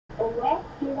left.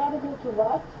 You gotta go to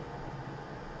left.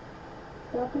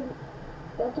 You have to, you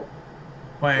have to,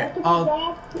 Wait, you have to go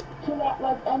back to that,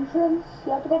 like, entrance.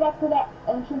 You have to go back to that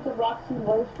entrance of Roxy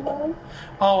Raceway.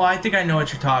 oh, I think I know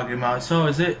what you're talking about. So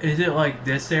is it like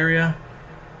this area?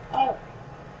 Alright,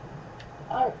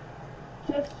 alright.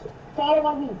 Just follow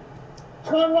my lead.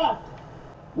 Turn left.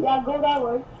 Yeah, go that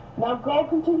way. Now go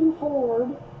continue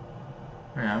forward.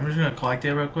 Yeah, I'm just gonna collect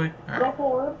it real quick. All Go right.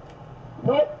 forward.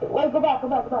 Wait, go back, go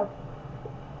back, go back.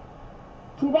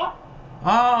 See that?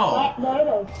 Oh, There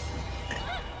it is.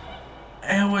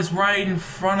 it was right in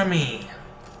front of me,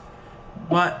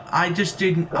 but I just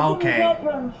didn't. Go finish Okay, out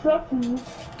your instructions.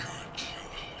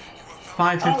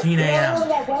 5:15 Go to a.m.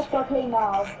 that West Arcade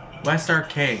now. West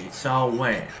Arcade. So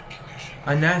wait,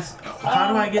 and that's how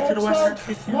do I get to the It's West like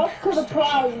Arcade? next to the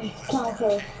prize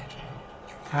counter.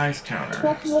 Prize It's counter.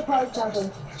 next to the prize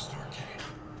counter.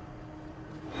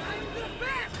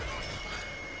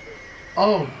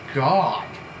 Oh God.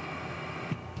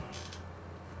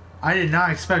 I did not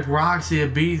expect Roxy to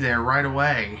be there right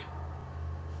away.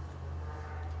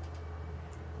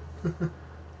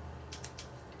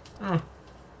 Oh.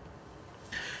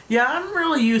 Yeah, I'm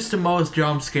really used to most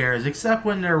jump scares, except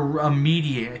when they're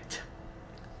immediate.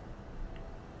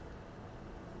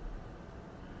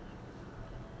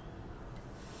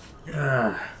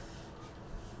 Ugh.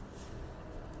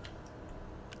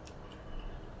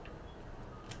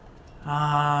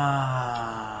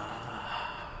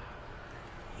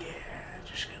 Yeah,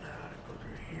 just gonna go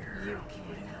through here.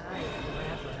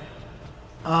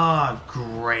 Oh,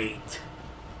 great.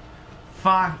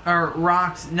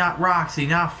 Not Roxy,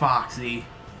 not Foxy.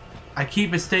 I keep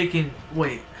mistaking.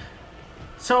 Wait.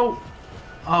 So,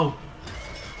 oh,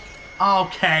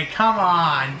 okay, come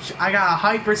on. I got a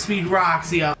hyperspeed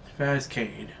Roxy up.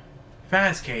 Fazcade.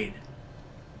 Fazcade.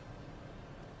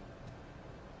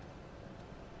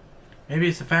 Maybe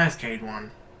it's the Fazcade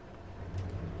one.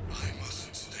 I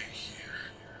mustn't stay here.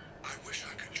 I wish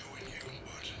I could join you,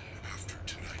 but after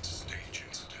tonight's stage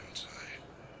incident, I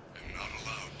am not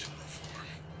allowed to perform.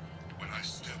 When I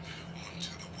step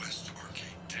onto the West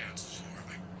Arcade dance floor,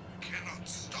 I cannot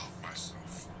stop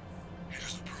myself. It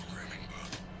is a programming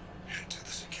bug. Head to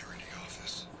the security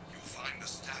office. You'll find the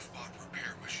staff bot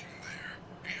repair machine there.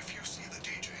 If you see the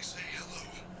DJ, say hello.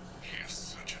 He is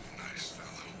such a nice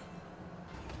fellow.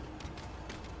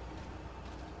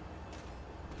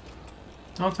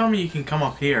 Don't tell me you can come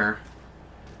up here.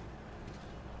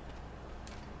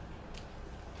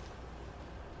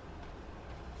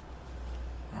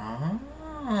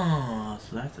 Oh,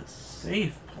 so that's a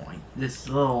safe point. This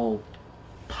little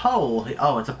pole.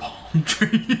 Oh, it's a palm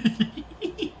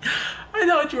tree. I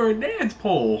thought you were a dance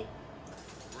pole.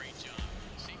 Great job.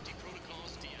 Safety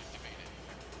protocols deactivated.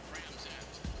 Ramsat,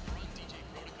 run DJ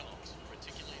protocols.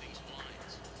 Reticulating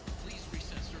splines. Please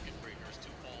reset circuit breakers to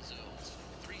all zones.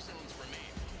 3 zones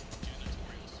remain.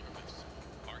 Janitorial service.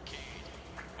 Arcade.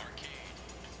 Arcade.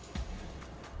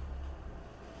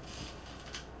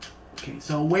 Okay,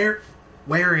 so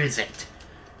where is it?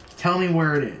 Tell me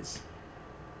where it is.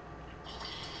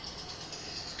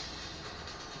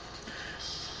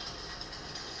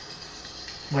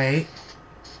 Wait.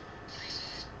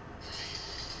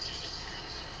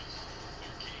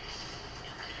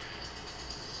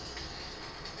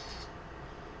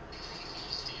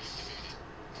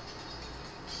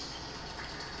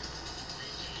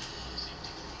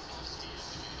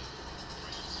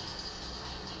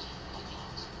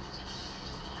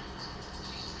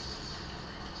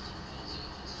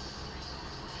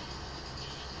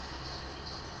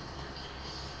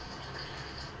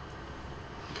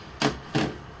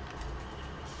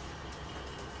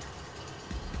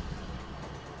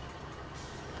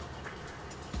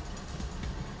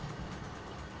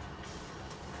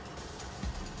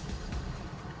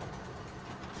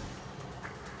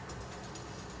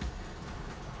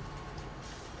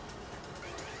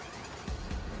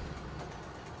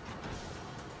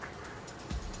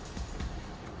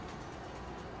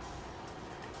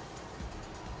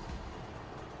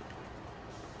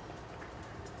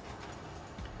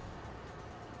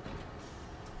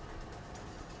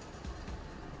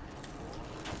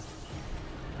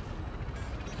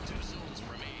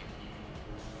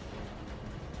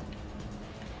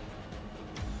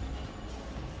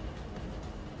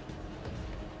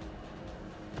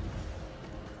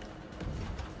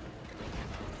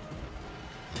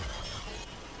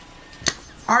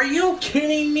 Are you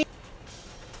kidding me?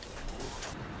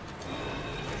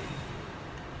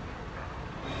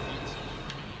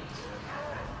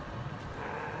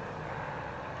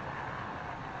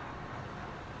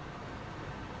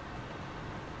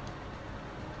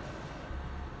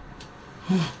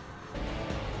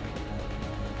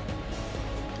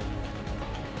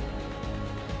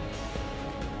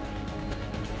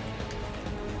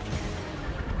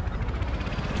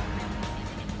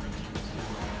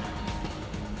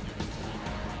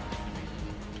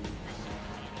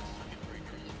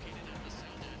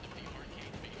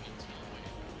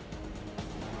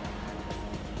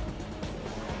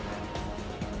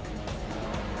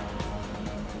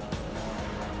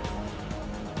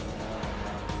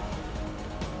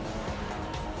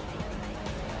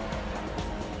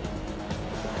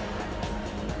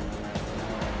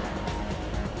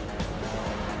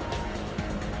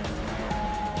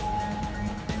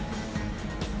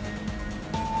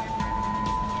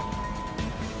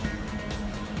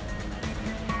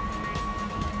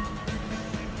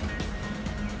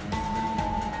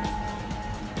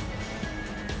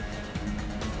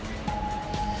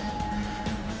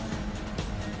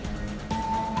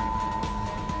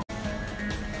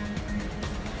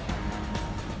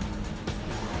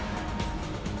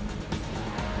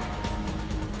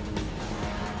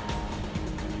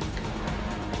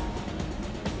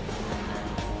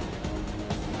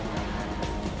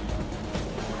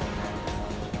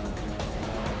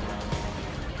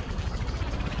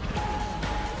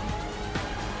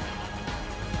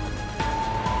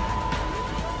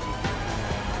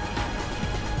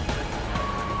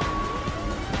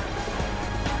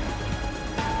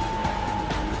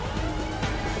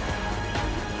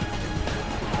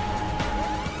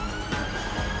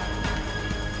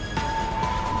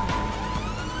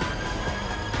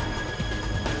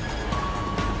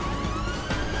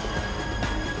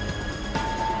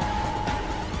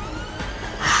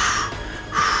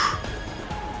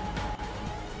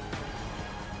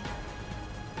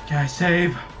 I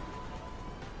save?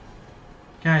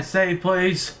 Can I save,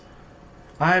 please?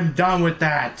 I'm done with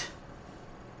that.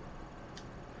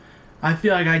 I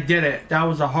feel like I did it. That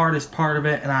was the hardest part of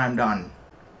it, and I'm done.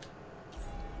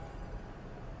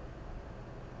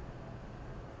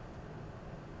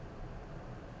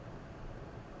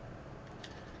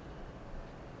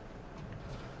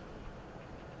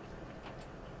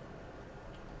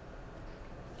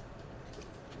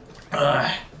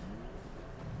 Ugh.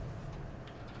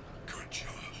 Good job.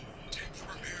 Take the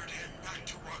repaired head back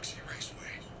to Roxy Raceway.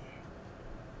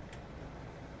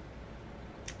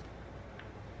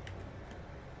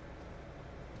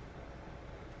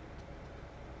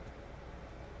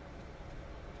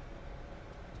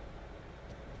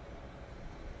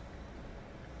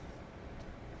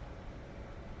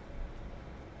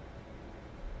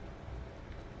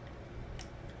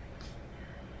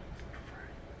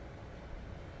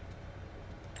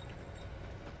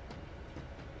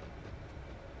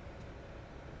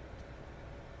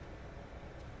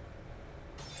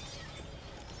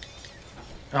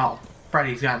 Oh,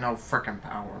 Freddy's got no frickin'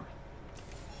 power.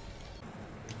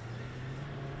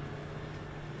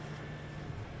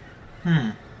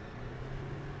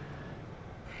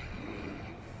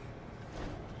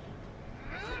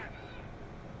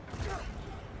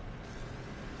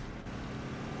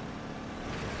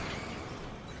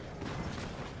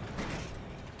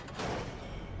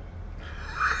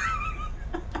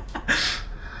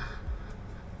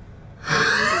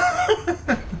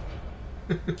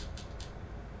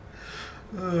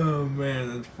 Oh man,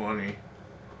 that's funny.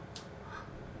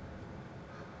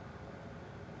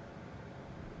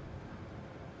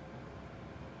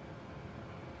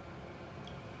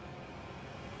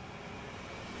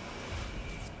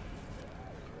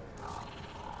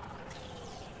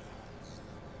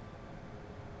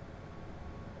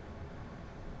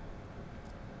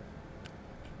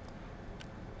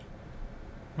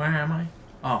 Where am I?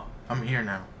 Oh, I'm here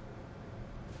now.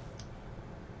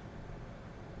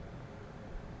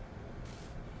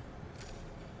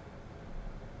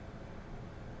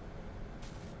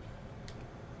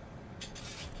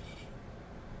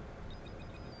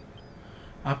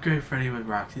 Upgrade Freddy with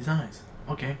Roxy's eyes.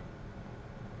 Okay.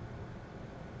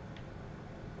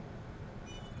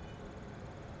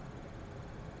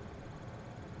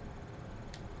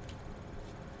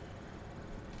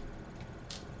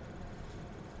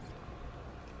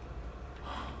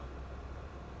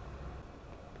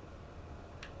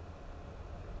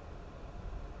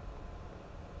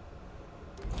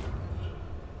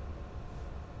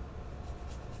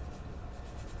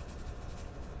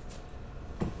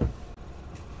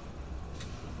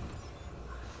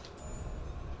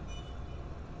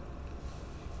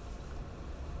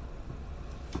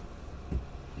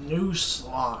 New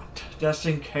slot, just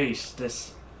in case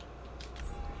this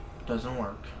doesn't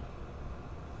work.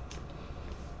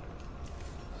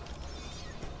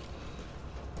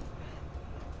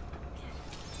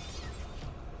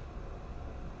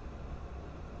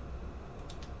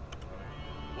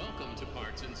 Welcome to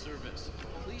Parts and Service.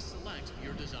 Please select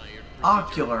your desired procedure.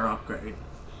 Ocular upgrade.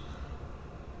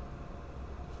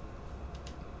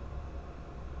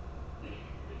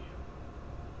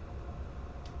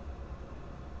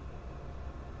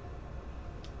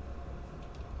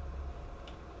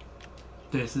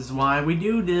 This is why we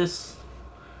do this.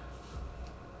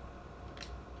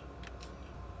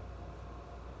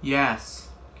 Yes.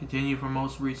 Continue for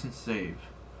most recent save.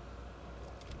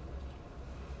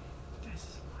 This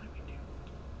is why we do.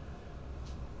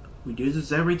 We do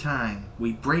this every time.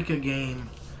 We break a game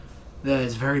that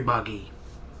is very buggy.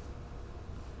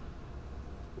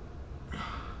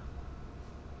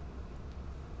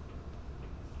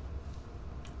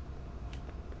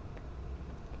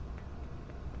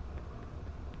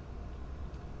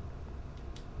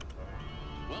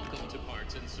 Welcome to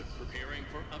Parts and Preparing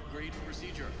for Upgrade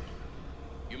Procedure.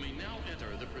 You may now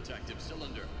enter the protective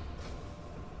cylinder.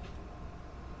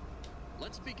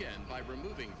 Let's begin by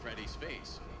removing Freddy's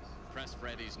face. Press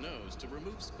Freddy's nose to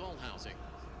remove skull housing.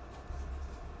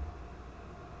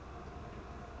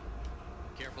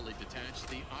 Carefully detach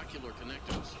the ocular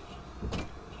connectors.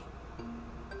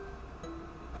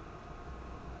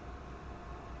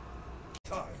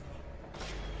 Time.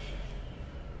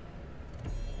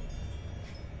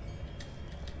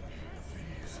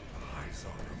 These eyes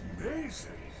are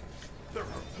amazing. There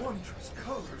are wondrous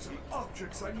colors and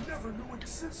objects I never knew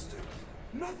existed.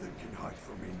 Nothing can hide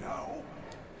from me now.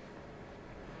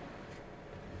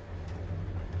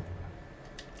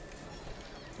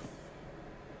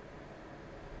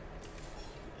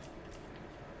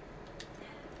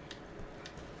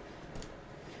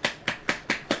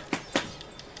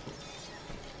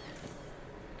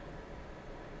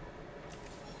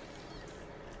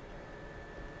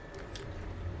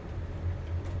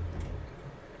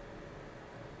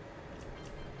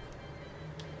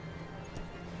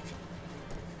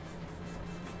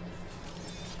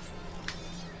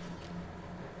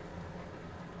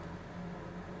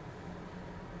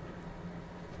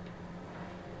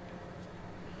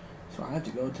 So I have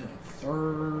to go to the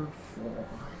 3rd floor.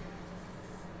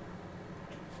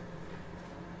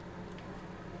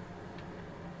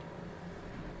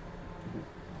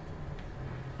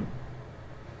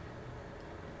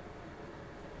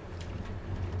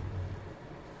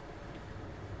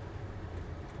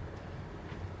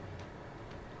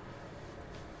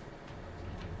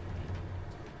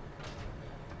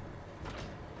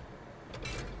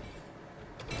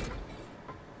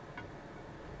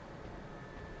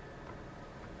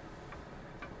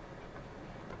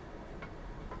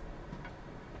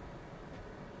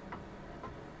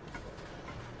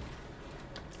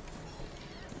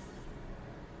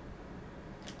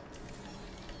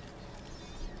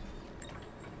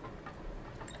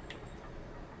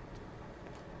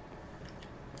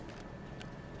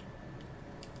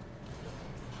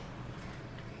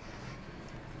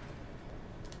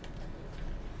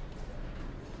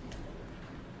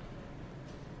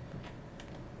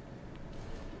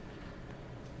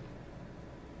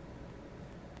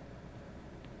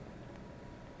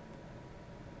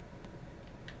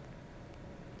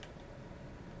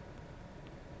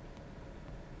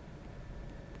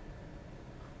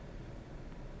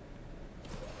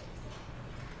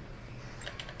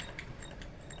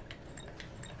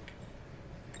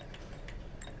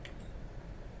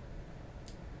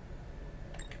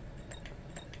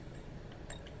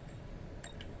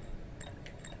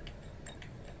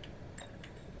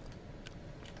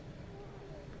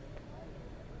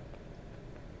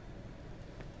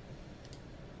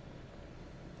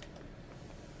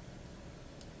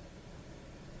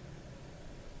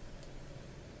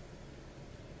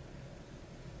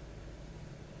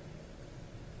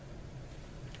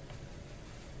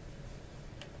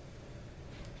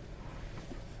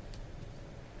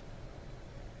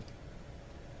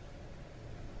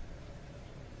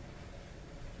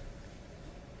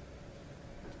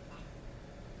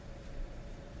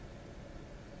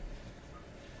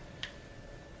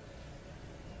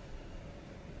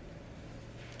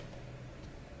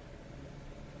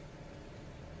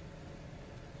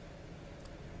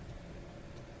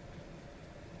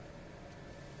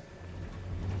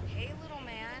 Hey, little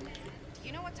man. Do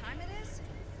you know what time it is?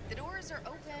 The doors are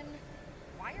open.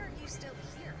 Why are you still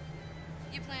here?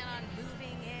 You plan on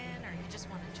moving in, or you just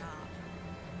want a job?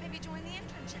 Maybe join the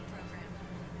internship program.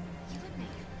 You would make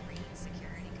a great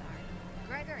security guard.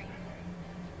 Gregory,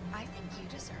 I think you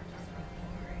deserve a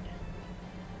reward.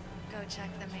 Go check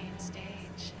the main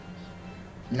stage.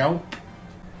 Nope.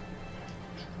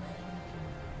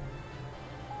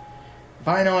 If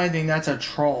I know anything, that's a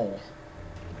troll.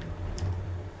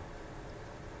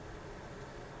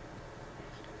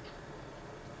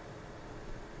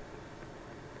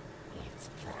 It's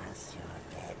past your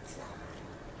bedtime.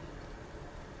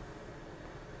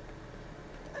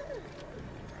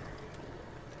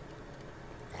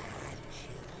 Bad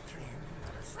children.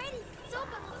 Freddy, it's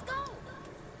open, let's go!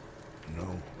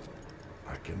 No,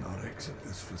 I cannot exit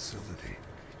this facility.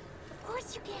 Of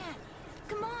course you can.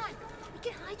 Come on, we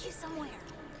can hide you somewhere.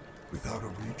 Without a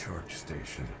recharge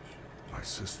station, my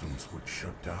systems would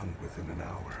shut down within an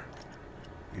hour.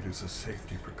 It is a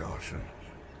safety precaution.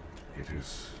 It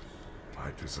is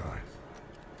my design.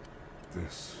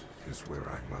 This is where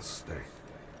I must stay.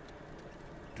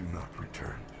 Do not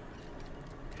return.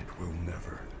 It will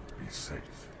never be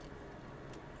safe.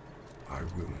 I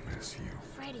will miss you.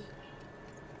 Freddy,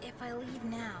 if I leave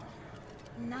now,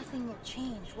 nothing will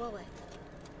change, will it?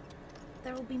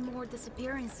 There will be more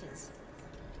disappearances.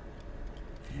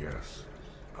 Yes,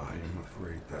 I am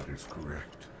afraid that is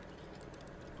correct.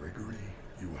 Gregory,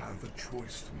 you have a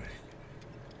choice to make.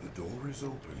 The door is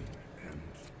open, and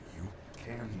you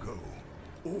can go.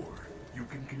 Or you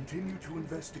can continue to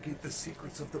investigate the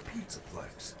secrets of the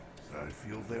Pizzaplex. I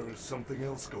feel there is something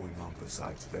else going on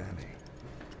besides Vanny.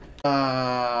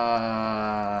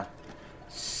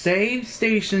 Save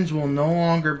stations will no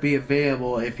longer be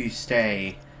available if you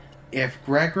stay. If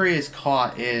Gregory is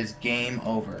caught, it is game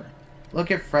over. Look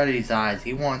at Freddy's eyes.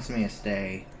 He wants me to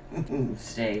stay.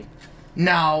 Stay.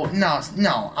 No,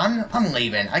 I'm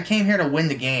leaving. I came here to win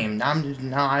the game.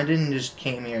 I didn't just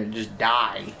came here to just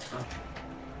die.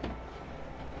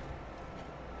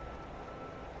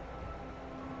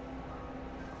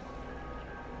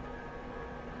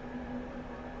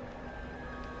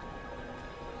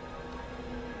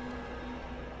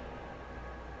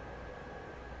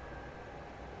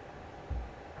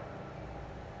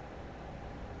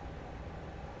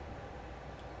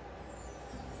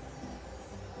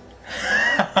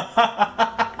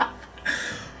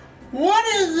 What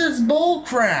is this bull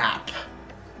crap?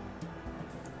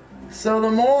 So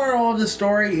the moral of the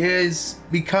story is,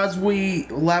 because we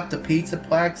left the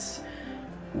Pizzaplex,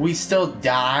 we still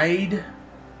died.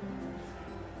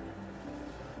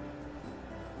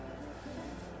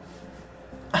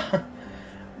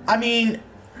 I mean,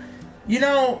 you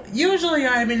know, usually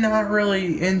I'm not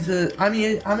really into, I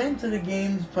mean, I'm into the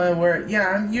games, but where, yeah,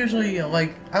 I'm usually,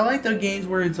 like, I like the games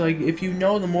where it's like, if you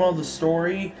know the moral of the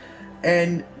story,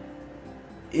 and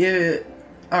it,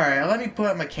 alright, let me put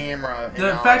up my camera.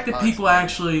 The fact that people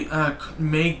actually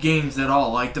make games at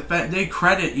all, like, the fact they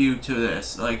credit you to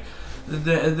this, like,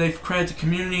 they credit the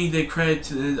community, they credit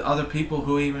to the other people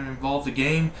who even involved the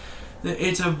game.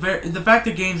 It's the fact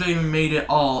that games are even made at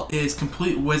all is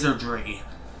complete wizardry.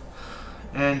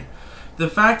 And the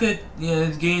fact that, you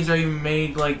know, games are even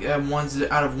made like ones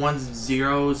out of ones and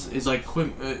zeros is like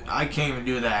I can't even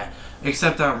do that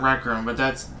except on Rec Room, but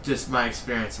that's just my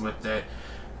experience with it.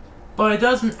 But it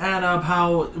doesn't add up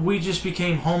how we just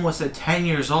became homeless at 10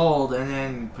 years old and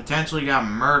then potentially got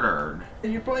murdered.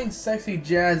 And you're playing sexy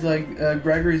jazz like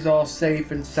Gregory's all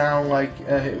safe and sound, like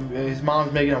his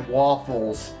mom's making him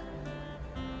waffles.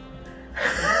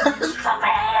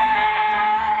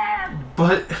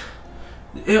 But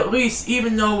at least,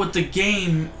 even though with the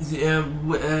game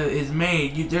is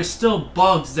made, there's still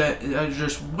bugs that are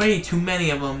just way too many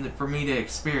of them for me to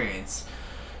experience.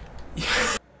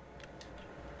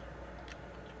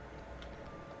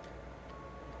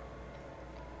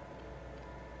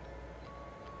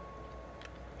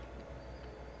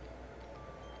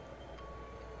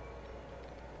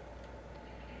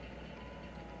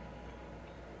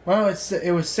 Well,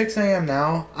 it was 6 a.m.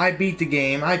 now. I beat the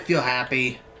game. I feel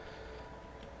happy.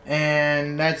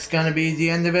 And that's gonna be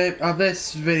the end of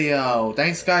this video.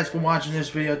 Thanks guys for watching this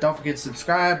video. Don't forget to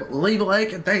subscribe, leave a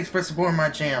like, and thanks for supporting my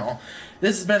channel.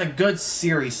 This has been a good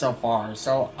series so far,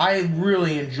 so I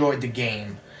really enjoyed the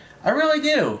game. I really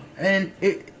do. And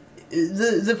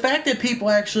the fact that people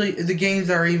actually, the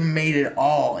games are even made at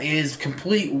all is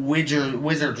complete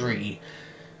wizardry.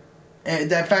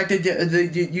 And that fact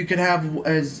that you could have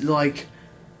as like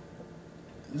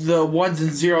the ones and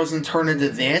zeros and turn into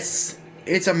this,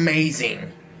 it's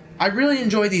amazing. I really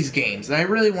enjoy these games, and I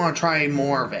really want to try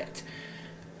more of it.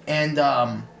 And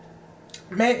I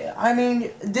mean,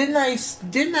 didn't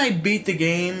I beat the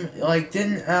game? Like,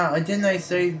 didn't I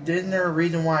say? Didn't there a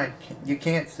reason why you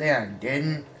can't say I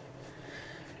didn't?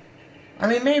 I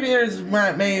mean, maybe there's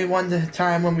maybe one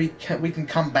time when we can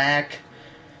come back,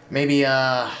 maybe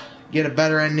get a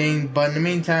better ending. But in the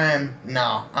meantime,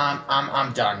 no,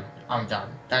 I'm done. I'm done.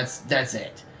 That's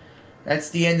it.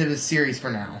 That's the end of the series for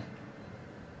now.